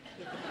jail.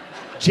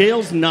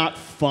 Jail's not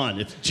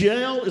fun. If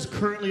jail is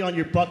currently on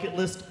your bucket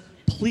list,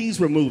 please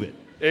remove it.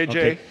 AJ.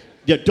 Okay?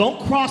 Yeah, don't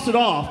cross it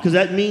off because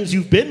that means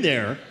you've been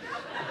there.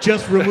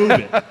 Just remove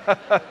it.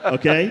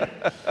 Okay?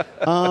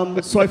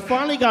 So I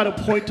finally got a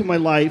point to my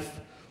life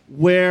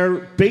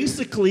where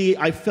basically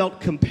I felt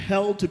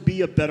compelled to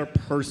be a better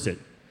person.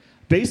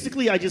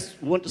 Basically, I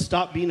just wanted to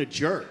stop being a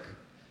jerk.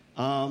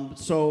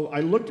 So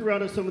I looked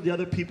around at some of the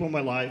other people in my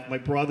life, my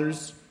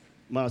brothers,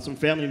 some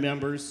family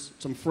members,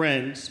 some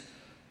friends,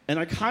 and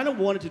I kind of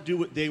wanted to do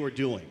what they were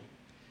doing.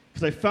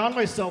 Because I found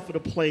myself at a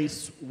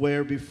place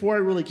where before I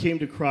really came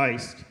to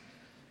Christ,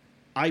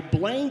 I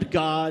blamed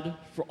God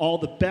for all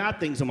the bad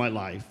things in my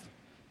life,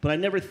 but I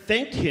never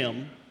thanked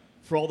him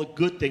for all the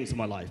good things in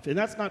my life. And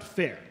that's not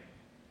fair.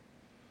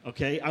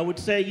 Okay? I would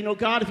say,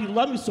 God, if you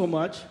love me so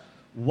much,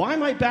 why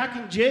am I back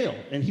in jail?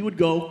 And he would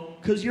go,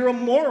 because you're a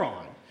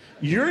moron.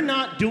 You're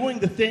not doing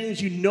the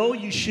things you know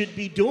you should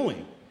be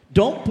doing.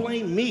 Don't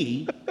blame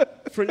me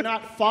for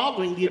not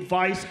following the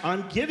advice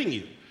I'm giving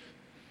you.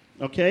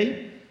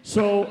 Okay?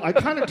 So I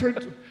kind of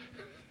turned...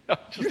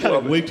 You're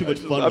having way too much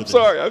fun with this.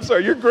 I'm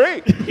sorry. You're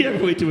great. You're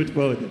having way too much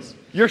fun with this.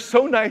 You're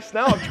so nice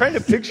now. I'm trying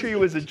to picture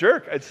you as a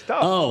jerk. It's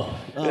tough. Oh.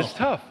 It's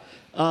tough.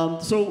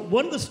 So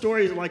one of the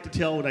stories I like to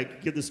tell when I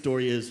give this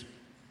story is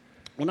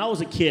when I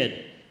was a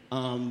kid,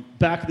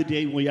 back in the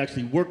day when we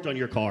actually worked on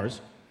your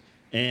cars,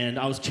 and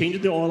I was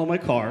changing the oil on my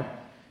car,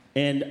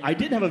 and I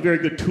didn't have a very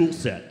good tool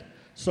set.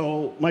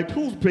 So my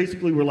tools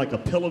basically were like a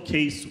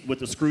pillowcase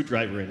with a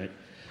screwdriver in it.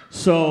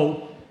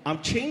 So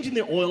I'm changing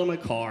the oil in my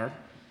car,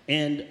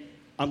 and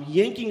I'm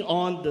yanking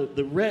on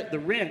the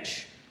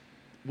wrench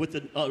with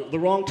the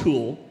wrong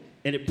tool,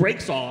 and it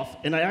breaks off,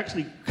 and I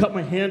actually cut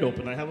my hand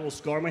open. I have a little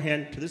scar on my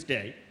hand to this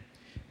day.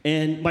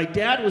 And my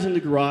dad was in the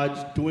garage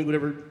doing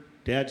whatever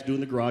dads do in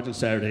the garage on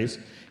Saturdays,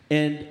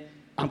 and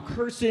I'm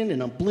cursing,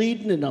 and I'm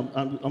bleeding, and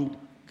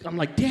I'm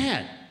like,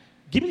 Dad,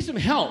 give me some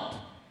help.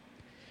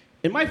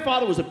 And my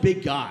father was a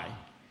big guy,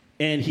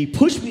 and he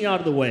pushed me out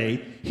of the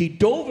way. He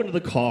dove into the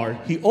car.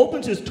 He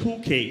opens his tool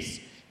case,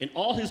 and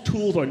all his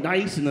tools are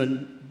nice and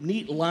a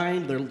neat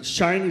line. They're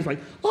shiny. He's like,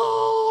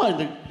 oh, and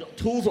the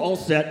tools are all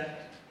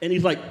set. And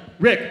he's like,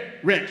 Rick,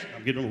 wrench.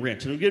 I'm giving him a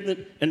wrench.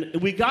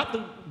 And we got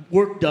the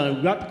work done.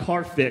 We got the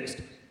car fixed.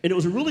 And it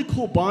was a really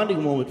cool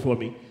bonding moment for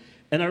me.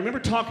 And I remember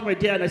talking to my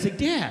dad, and I said,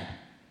 Dad,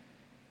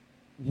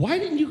 why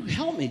didn't you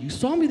help me? You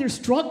saw me there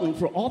struggling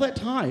for all that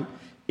time.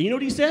 And you know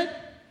what he said?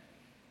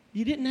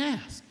 You didn't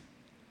ask.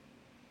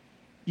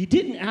 You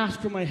didn't ask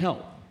for my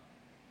help.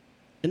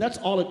 And that's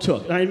all it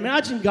took. And I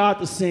imagine God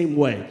the same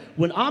way.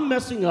 When I'm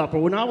messing up or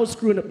when I was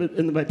screwing up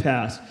in my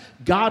past,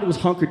 God was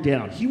hunkered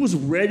down. He was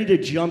ready to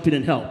jump in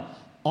and help.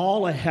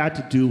 All I had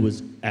to do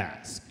was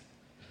ask.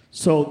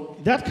 So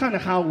that's kind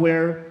of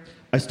where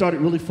I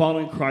started really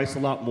following Christ a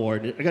lot more.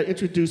 And I got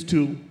introduced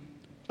to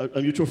a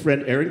mutual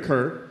friend, Aaron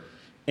Kerr,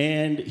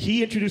 and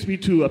he introduced me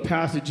to a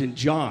passage in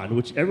John,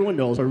 which everyone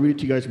knows. I'll read it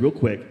to you guys real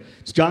quick.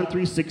 It's John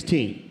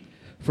 3:16.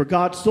 For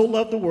God so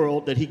loved the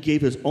world that he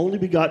gave his only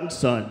begotten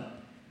Son,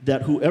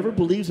 that whoever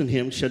believes in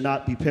him shall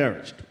not be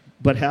perished,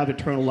 but have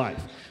eternal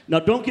life. Now,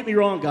 don't get me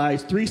wrong,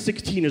 guys.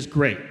 3:16 is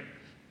great,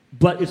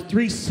 but it's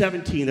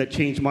 3:17 that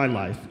changed my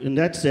life, and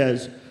that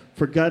says,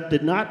 For God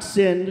did not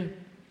send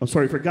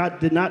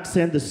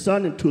the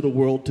Son into the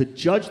world to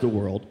judge the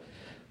world,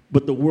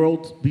 but the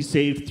world be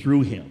saved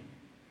through him.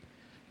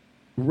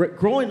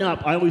 Growing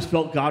up, I always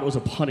felt God was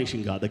a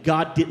punishing God, that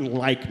God didn't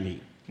like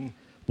me.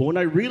 But when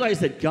I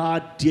realized that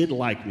God did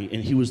like me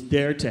and he was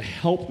there to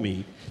help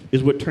me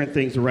is what turned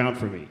things around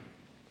for me.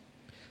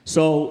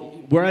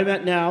 So where I'm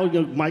at now,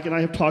 Mike and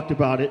I have talked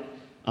about it.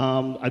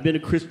 I've been a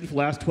Christian for the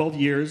last 12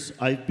 years.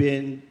 I've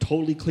been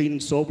totally clean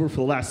and sober for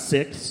the last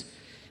 6.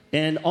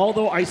 And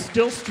although I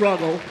still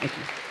struggle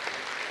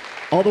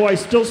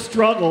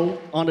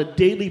on a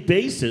daily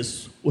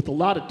basis with a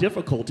lot of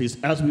difficulties,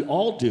 as we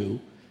all do,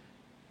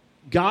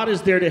 God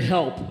is there to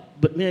help,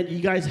 but man, you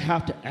guys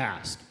have to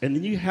ask, and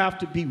then you have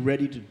to be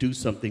ready to do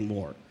something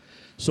more.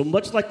 So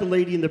much like the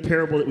lady in the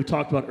parable that we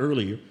talked about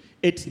earlier,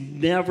 it's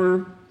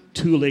never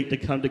too late to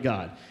come to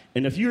God.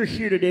 And if you're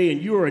here today and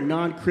you are a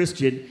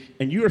non-Christian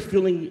and you are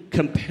feeling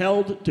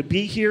compelled to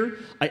be here,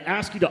 I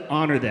ask you to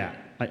honor that.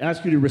 I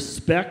ask you to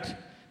respect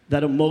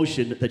that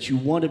emotion that you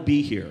want to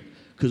be here.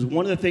 Because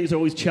one of the things I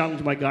always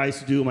challenge my guys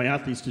to do, my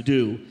athletes to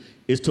do,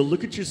 is to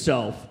look at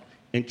yourself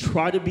and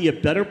try to be a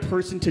better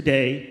person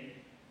today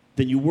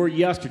than you were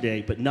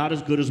yesterday, but not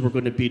as good as we're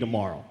going to be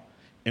tomorrow.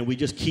 And we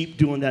just keep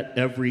doing that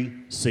every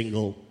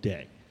single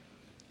day.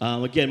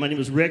 Again, my name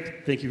is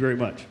Rick. Thank you very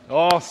much.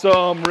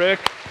 Awesome, Rick.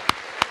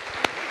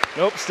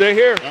 Nope, stay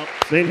here.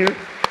 Stay here?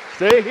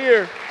 Stay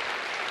here.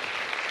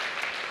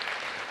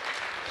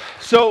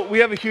 So we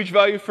have a huge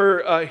value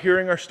for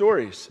hearing our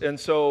stories. And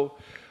so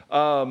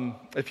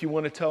if you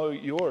want to tell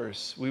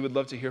yours, we would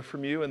love to hear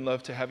from you and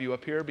love to have you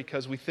up here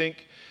because we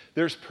think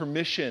there's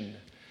permission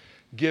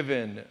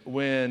given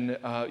when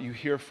you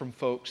hear from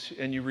folks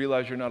and you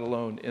realize you're not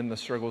alone in the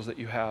struggles that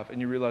you have and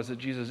you realize that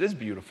Jesus is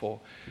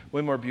beautiful,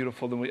 way more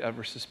beautiful than we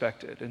ever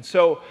suspected. And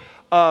so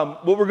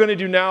what we're going to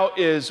do now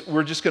is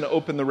we're just going to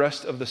open the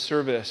rest of the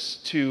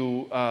service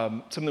to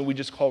something we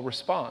just call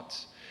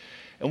response.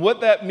 And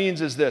what that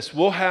means is this.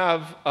 We'll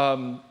have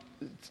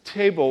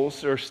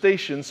tables or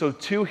stations, so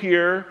 2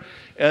 here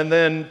and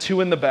then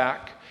 2 in the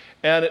back,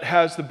 and it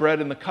has the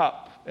bread and the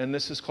cup. And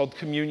this is called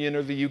communion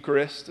or the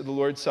Eucharist, or the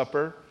Lord's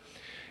Supper.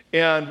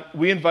 And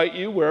we invite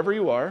you, wherever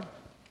you are,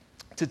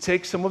 to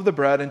take some of the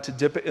bread and to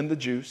dip it in the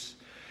juice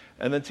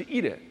and then to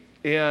eat it.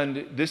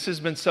 And this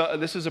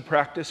is a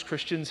practice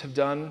Christians have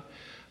done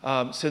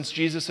since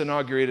Jesus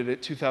inaugurated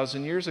it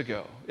 2,000 years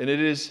ago. And it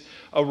is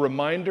a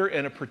reminder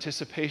and a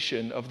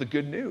participation of the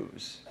good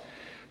news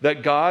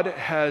that God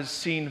has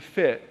seen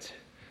fit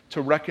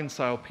to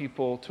reconcile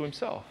people to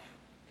himself,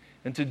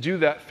 and to do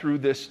that through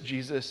this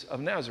Jesus of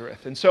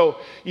Nazareth. And so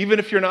even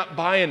if you're not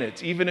buying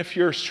it, even if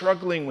you're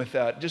struggling with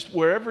that, just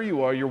wherever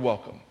you are, you're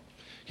welcome.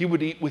 He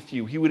would eat with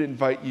you. He would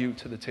invite you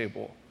to the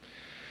table.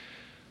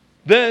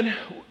 Then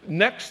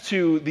next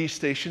to these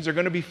stations are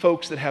going to be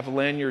folks that have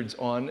lanyards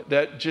on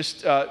that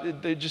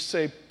they just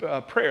say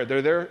prayer.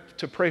 They're there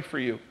to pray for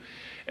you.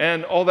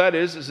 And all that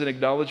is an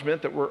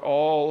acknowledgement that we're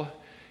all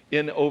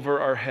in over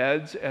our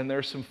heads, and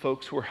there's some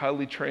folks who are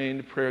highly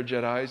trained prayer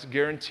Jedis,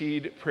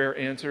 guaranteed prayer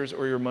answers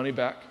or your money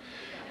back.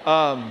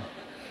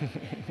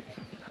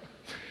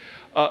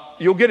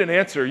 You'll get an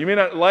answer. You may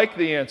not like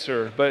the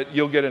answer, but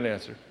you'll get an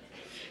answer.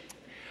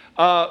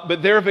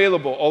 But they're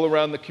available all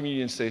around the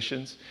communion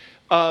stations.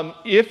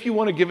 If you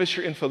want to give us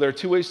your info, there are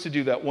 2 ways to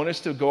do that. One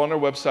is to go on our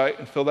website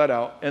and fill that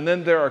out. And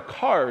then there are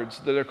cards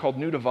that are called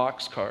New to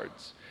Vox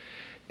cards.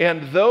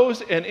 And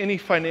those and any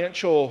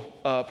financial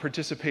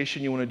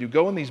participation you want to do,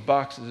 go in these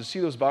boxes. You see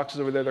those boxes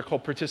over there? They're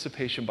called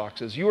participation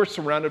boxes. You are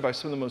surrounded by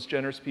some of the most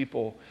generous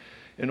people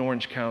in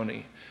Orange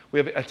County. We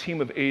have a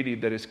team of 80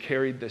 that has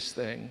carried this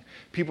thing.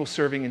 People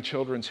serving in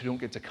children's who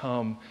don't get to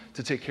come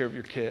to take care of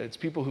your kids.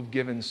 People who've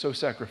given so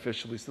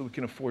sacrificially so that we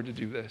can afford to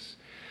do this.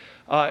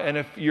 And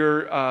if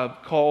you're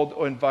called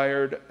or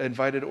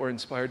invited or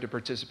inspired to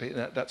participate in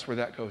that, that's where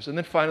that goes. And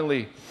then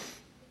finally,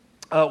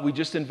 we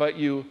just invite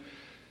you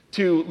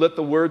to let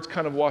the words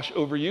kind of wash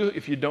over you.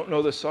 If you don't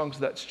know the songs,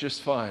 that's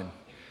just fine.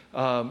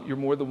 You're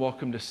more than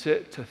welcome to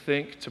sit, to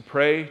think, to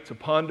pray, to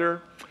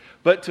ponder.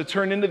 But to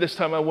turn into this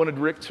time, I wanted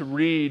Rick to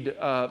read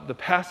the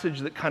passage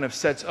that kind of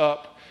sets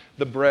up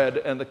the bread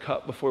and the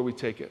cup before we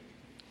take it.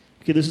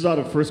 Okay, this is out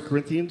of 1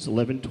 Corinthians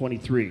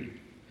 11:23.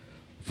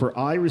 For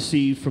I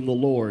received from the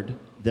Lord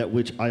that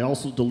which I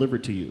also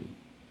delivered to you,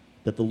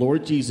 that the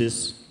Lord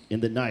Jesus, in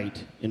the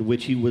night in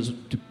which he was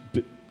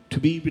to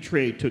be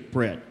betrayed, took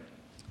bread.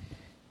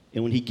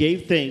 And when he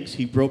gave thanks,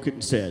 he broke it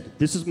and said,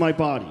 "This is my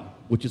body,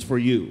 which is for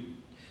you.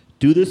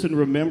 Do this in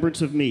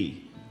remembrance of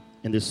me."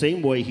 In the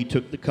same way, he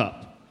took the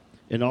cup,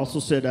 and also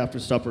said after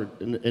supper,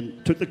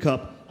 and took the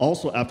cup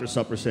also after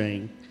supper,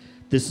 saying,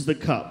 "This is the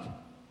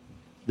cup,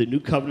 the new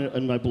covenant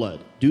in my blood.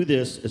 Do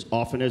this as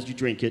often as you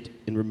drink it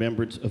in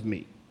remembrance of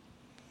me."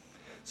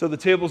 So the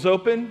table's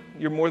open.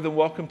 You're more than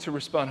welcome to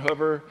respond.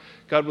 However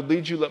God would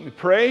lead you, let me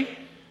pray.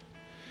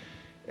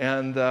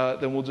 And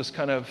then we'll just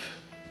kind of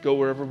go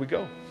wherever we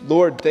go.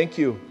 Lord, thank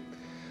you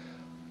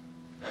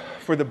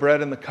for the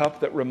bread and the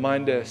cup that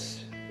remind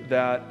us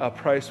that a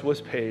price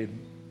was paid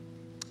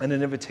and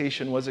an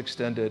invitation was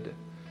extended.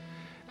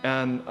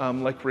 And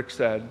like Rick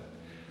said,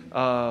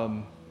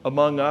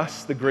 among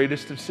us, the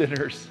greatest of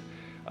sinners,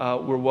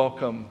 we're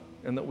welcome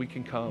and that we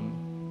can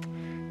come.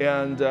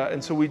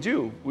 And so we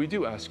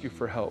do ask you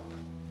for help.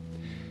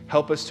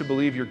 Help us to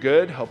believe you're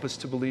good. Help us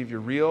to believe you're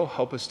real.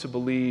 Help us to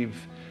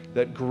believe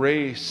that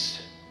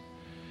grace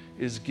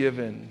is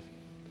given.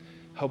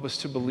 Help us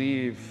to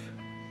believe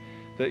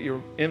that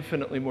you're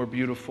infinitely more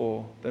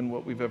beautiful than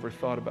what we've ever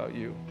thought about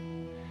you.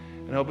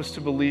 And help us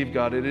to believe,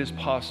 God, it is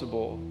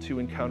possible to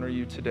encounter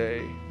you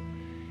today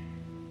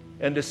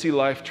and to see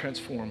life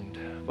transformed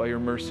by your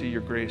mercy,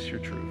 your grace, your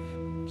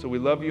truth. So we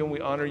love you and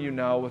we honor you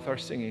now with our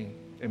singing.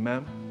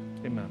 Amen.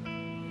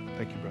 Amen.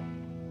 Thank you, bro.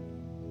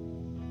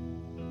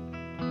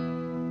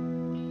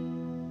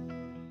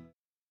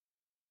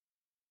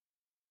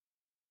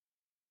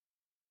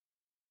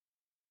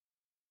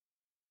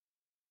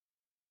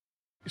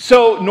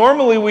 So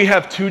normally we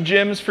have 2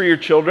 gyms for your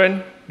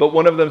children, but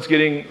one of them's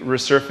getting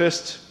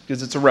resurfaced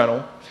because it's a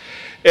rental.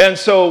 And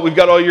so we've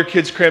got all your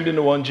kids crammed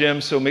into one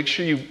gym, so make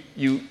sure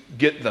you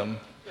get them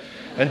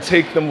and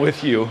take them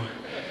with you.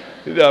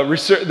 The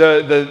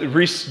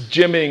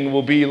gymming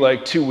will be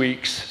like 2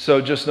 weeks,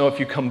 so just know if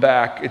you come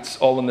back, it's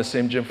all in the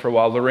same gym for a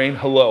while. Lorraine,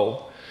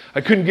 hello.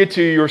 I couldn't get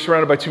to you. You were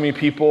surrounded by too many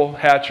people.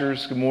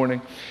 Hatchers, good morning.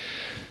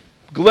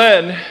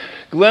 Glenn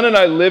and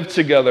I lived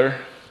together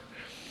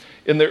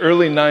in the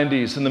early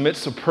 90s, in the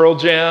midst of Pearl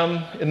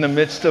Jam, in the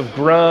midst of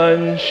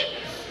grunge.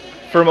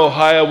 From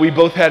Ohio, we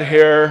both had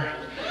hair,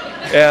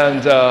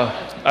 and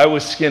I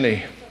was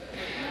skinny.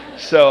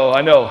 So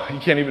I know, you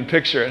can't even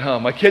picture it, huh?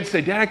 My kids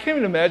say, "Dad, I can't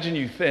even imagine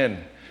you thin."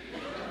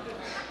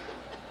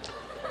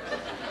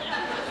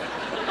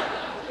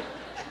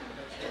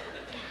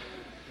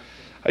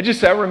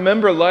 I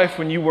remember life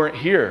when you weren't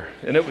here,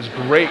 and it was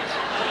great.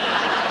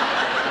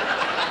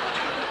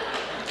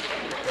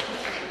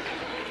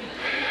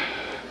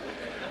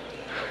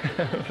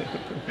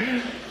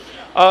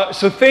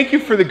 So thank you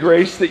for the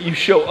grace that you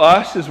show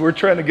us as we're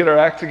trying to get our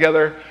act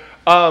together.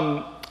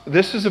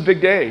 This is a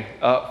big day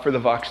for the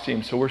Vox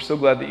team, so we're so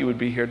glad that you would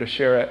be here to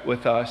share it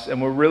with us,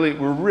 and we're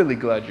really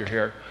glad you're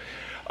here.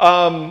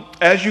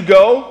 As you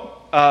go,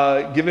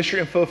 give us your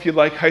info if you'd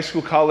like, high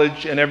school,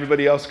 college, and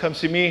everybody else. Come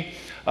see me.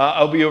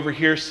 I'll be over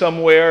here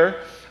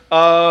somewhere.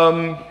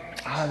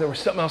 There was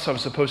something else I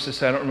was supposed to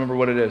say. I don't remember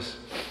what it is.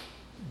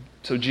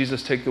 So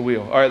Jesus, take the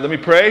wheel. All right, let me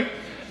pray.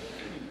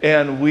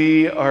 And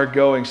we are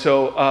going.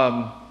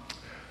 So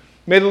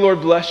may the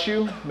Lord bless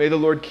you. May the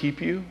Lord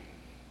keep you.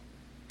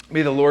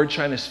 May the Lord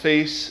shine his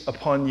face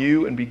upon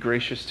you and be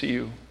gracious to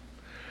you.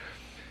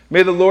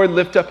 May the Lord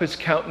lift up his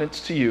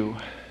countenance to you,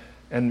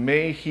 and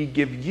may he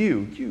give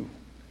you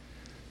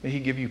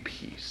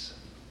peace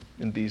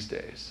in these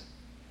days.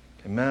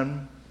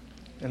 Amen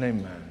and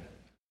amen.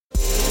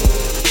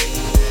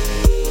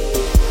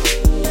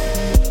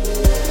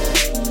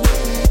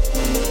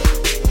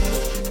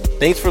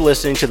 Thanks for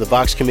listening to the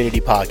Vox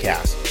Community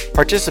Podcast.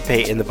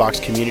 Participate in the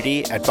Vox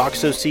community at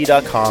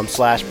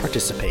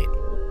voxoc.com/participate.